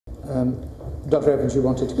Dr. Evans, you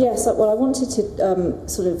wanted to... Yes, well, I wanted to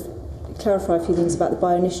sort of clarify a few things about the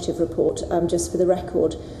Bioinitiative report, just for the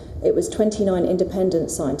record. It was 29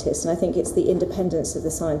 independent scientists, and I think it's the independence of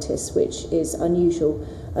the scientists which is unusual.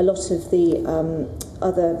 A lot of the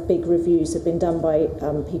other big reviews have been done by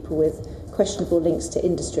people with questionable links to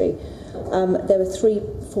industry. There were 3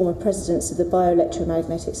 former presidents of the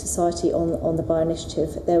Bioelectromagnetic Society on the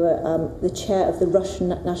Bioinitiative. There were the chair of the Russian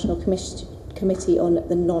National Committee on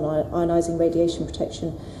the non-ionising radiation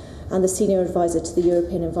protection, and the senior advisor to the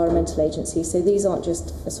European Environmental Agency. So these aren't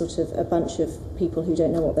just a bunch of people who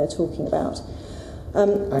don't know what they're talking about. I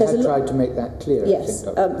have tried to make that clear. Yes,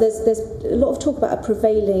 I think, there's a lot of talk about a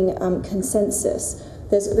prevailing consensus.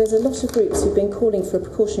 There's a lot of groups who've been calling for a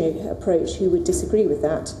precautionary approach who would disagree with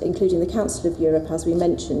that, including the Council of Europe, as we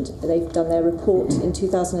mentioned. They've done their report in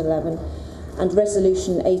 2011, and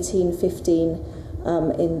Resolution 1815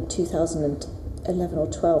 in 2011 or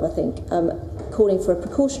 12, I think, calling for a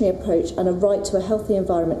precautionary approach and a right to a healthy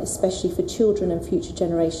environment, especially for children and future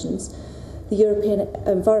generations. The European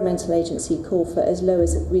Environmental Agency called for as low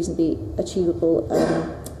as reasonably achievable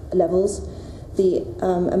levels. The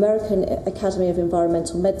American Academy of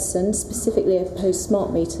Environmental Medicine specifically opposed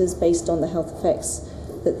smart meters based on the health effects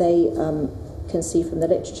that they can see from the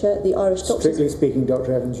literature. The Irish doctors... Strictly speaking,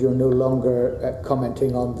 Dr. Evans, you're no longer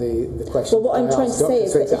commenting on the question. Well, what I'm trying to say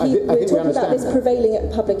is that we're talking about this prevailing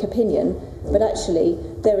public opinion, but actually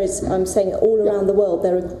there is, I'm saying all around the world,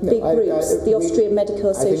 there are big groups, the Austrian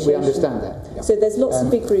Medical Association. I think we understand that. Yeah. So there's lots of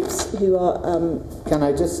big groups who are... Can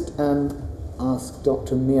I just ask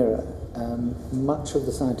Dr. Meara, much of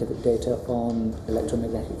the scientific data on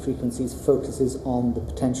electromagnetic frequencies focuses on the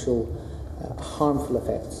potential harmful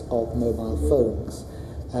effects of mobile phones.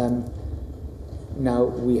 Now,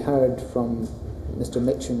 we heard from Mr.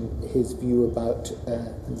 Mitcham his view about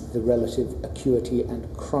the relative acuity and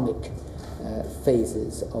chronic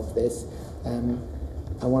phases of this.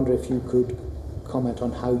 I wonder if you could comment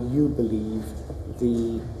on how you believe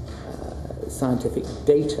the scientific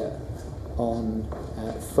data on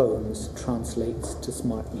phones translates to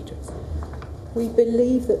smart meters. We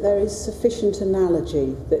believe that there is sufficient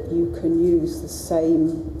analogy that you can use the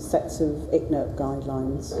same sets of ICNIRP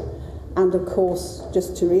guidelines. And of course,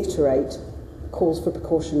 just to reiterate, calls for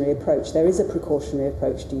precautionary approach. There is a precautionary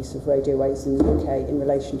approach to use of radio waves in the UK in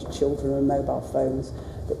relation to children and mobile phones.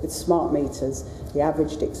 But with smart meters, the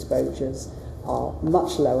averaged exposures are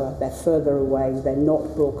much lower, they're further away, they're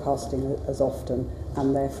not broadcasting as often,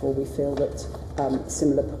 and therefore we feel that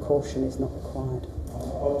similar precaution is not required.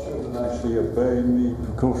 Are children actually obeying the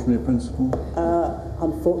precautionary principle?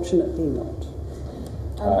 Unfortunately not.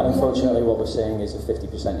 Unfortunately, what we're seeing is a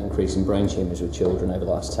 50% increase in brain tumours with children over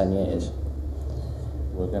the last 10 years.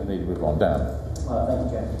 We're going to need to move on down.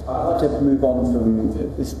 Thank you, James. I'd like to move on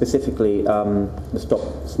from specifically the Stop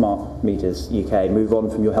Smart Meters UK, move on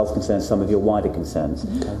from your health concerns, some of your wider concerns.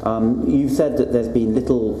 You've said that there's been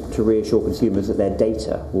little to reassure consumers that their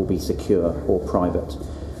data will be secure or private.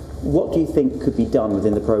 What do you think could be done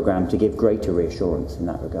within the programme to give greater reassurance in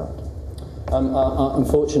that regard?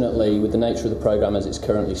 Unfortunately, with the nature of the programme as it's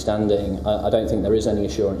currently standing, I don't think there is any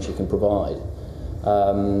assurance you can provide.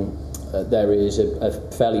 There is a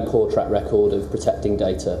fairly poor track record of protecting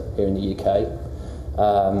data here in the UK,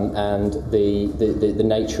 and the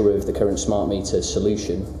nature of the current smart meter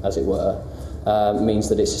solution, as it were, means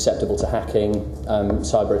that it's susceptible to hacking,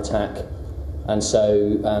 cyber attack, and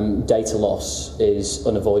so data loss is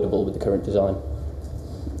unavoidable with the current design.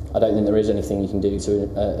 I don't think there is anything you can do to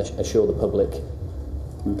assure the public.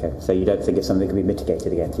 Okay, so you don't think it's something that can be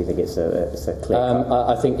mitigated against? You think it's a clear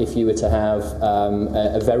I think if you were to have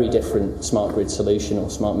a very different smart grid solution or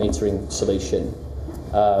smart metering solution,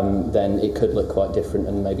 then it could look quite different,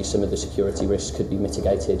 and maybe some of the security risks could be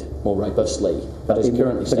mitigated more robustly. But as it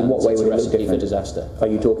currently stands, it's a recipe for disaster. Are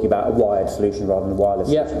you talking about a wired solution rather than a wireless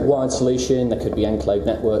solution? Yeah, wired solution. There could be enclave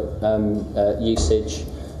network usage,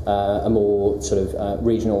 a more sort of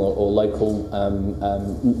regional or local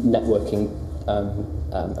networking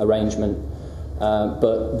arrangement.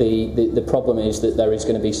 But the problem is that there is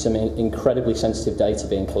going to be some incredibly sensitive data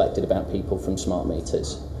being collected about people from smart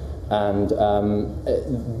meters. And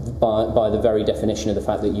by the very definition of the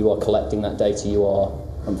fact that you are collecting that data, you are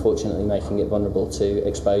unfortunately making it vulnerable to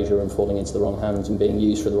exposure and falling into the wrong hands and being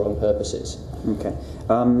used for the wrong purposes. Okay.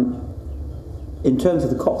 In terms of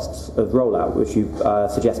the costs of rollout, which you've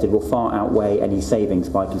suggested will far outweigh any savings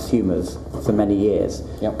by consumers for many years,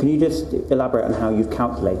 Yep. Can you just elaborate on how you've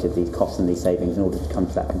calculated these costs and these savings in order to come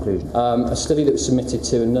to that conclusion? A study that was submitted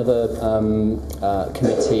to another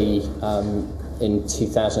committee in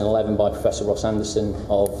 2011 by Professor Ross Anderson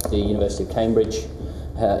of the University of Cambridge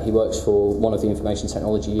he works for one of the information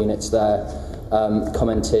technology units there,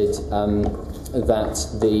 commented that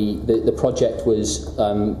the project was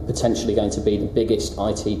potentially going to be the biggest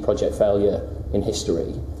IT project failure in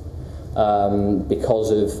history,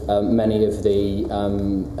 because of many of the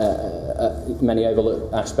many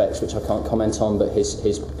overlooked aspects which I can't comment on, but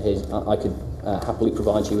I could happily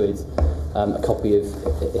provide you with a copy of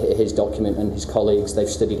his document and his colleagues. They've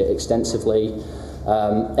studied it extensively.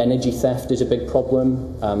 Energy theft is a big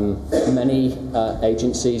problem. Many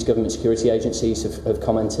agencies, government security agencies, have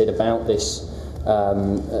commented about this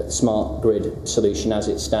smart grid solution as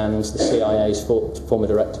it stands. The CIA's former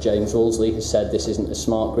director James Wolseley has said this isn't a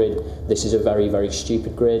smart grid, this is a very, very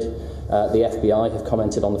stupid grid. The FBI have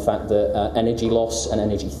commented on the fact that energy loss and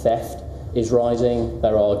energy theft is rising.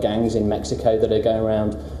 There are gangs in Mexico that are going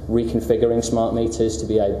around reconfiguring smart meters to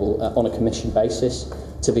be able, on a commission basis,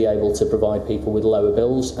 to be able to provide people with lower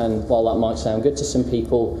bills. And while that might sound good to some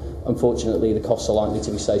people, unfortunately the costs are likely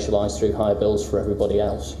to be socialised through higher bills for everybody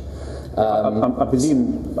else. I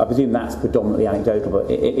presume that's predominantly anecdotal,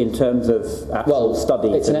 but in terms of actual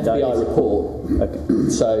studies... It's an FBI report, okay.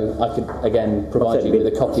 So I could, again, provide you with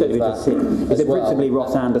a copy of that. Is it principally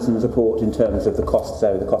Ross Anderson's report in terms of the costs,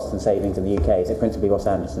 so the costs and savings in the UK? Is it principally Ross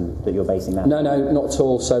Anderson that you're basing that on? No, not at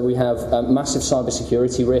all. So we have massive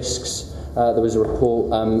cybersecurity risks. There was a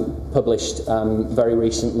report published very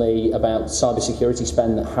recently about cybersecurity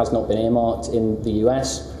spend that has not been earmarked in the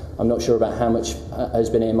US. I'm not sure about how much has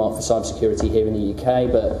been earmarked for cybersecurity here in the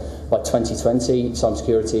UK, but by 2020,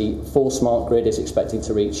 cybersecurity for smart grid is expected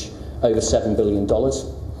to reach over $7 billion.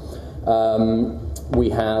 We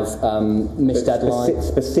have missed deadline.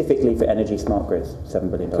 Specifically for energy smart grids,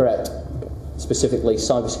 $7 billion. Correct. Specifically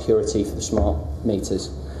cybersecurity for the smart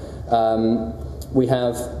meters. We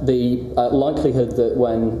have the likelihood that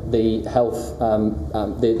when the health,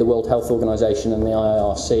 the World Health Organization and the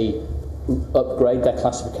IIRC upgrade their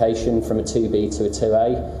classification from a 2B to a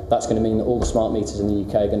 2A, that's going to mean that all the smart meters in the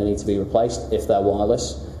UK are going to need to be replaced if they're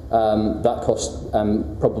wireless. That cost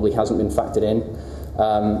probably hasn't been factored in.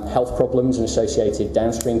 Health problems and associated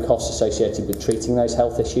downstream costs associated with treating those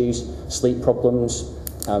health issues, sleep problems,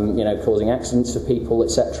 causing accidents for people,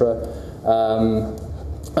 etc.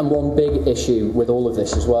 And one big issue with all of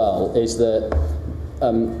this as well is that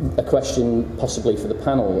a question possibly for the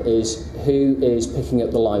panel is who is picking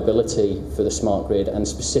up the liability for the smart grid and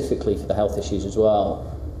specifically for the health issues as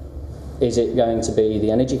well? Is it going to be the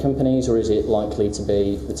energy companies or is it likely to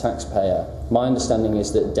be the taxpayer? My understanding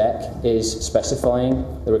is that DEC is specifying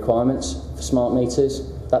the requirements for smart meters.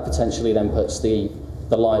 That potentially then puts the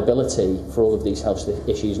liability for all of these health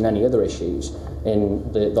issues and any other issues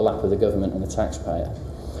in the lap of the government and the taxpayer.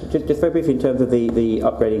 Just very briefly, in terms of the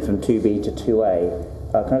upgrading from 2B to 2A,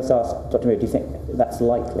 can I just ask, Dr Meara, do you think that's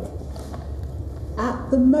likely? At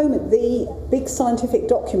the moment, the big scientific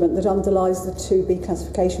document that underlies the 2B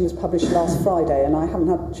classification was published last Friday, and I haven't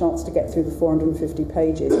had a chance to get through the 450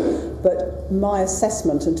 pages. But my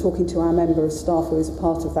assessment, and talking to our member of staff who is a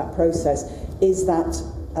part of that process, is that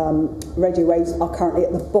radio waves are currently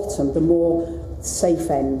at the bottom, the more safe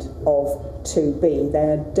end of 2B.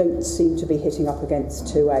 They don't seem to be hitting up against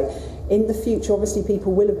 2A. In the future, obviously,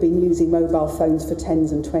 people will have been using mobile phones for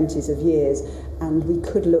 10s and 20s of years, and we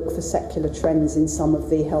could look for secular trends in some of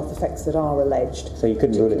the health effects that are alleged. So you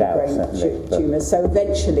couldn't rule it out, brain tumours. So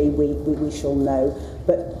eventually we shall know,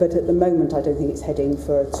 but at the moment I don't think it's heading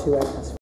for a 2A classification.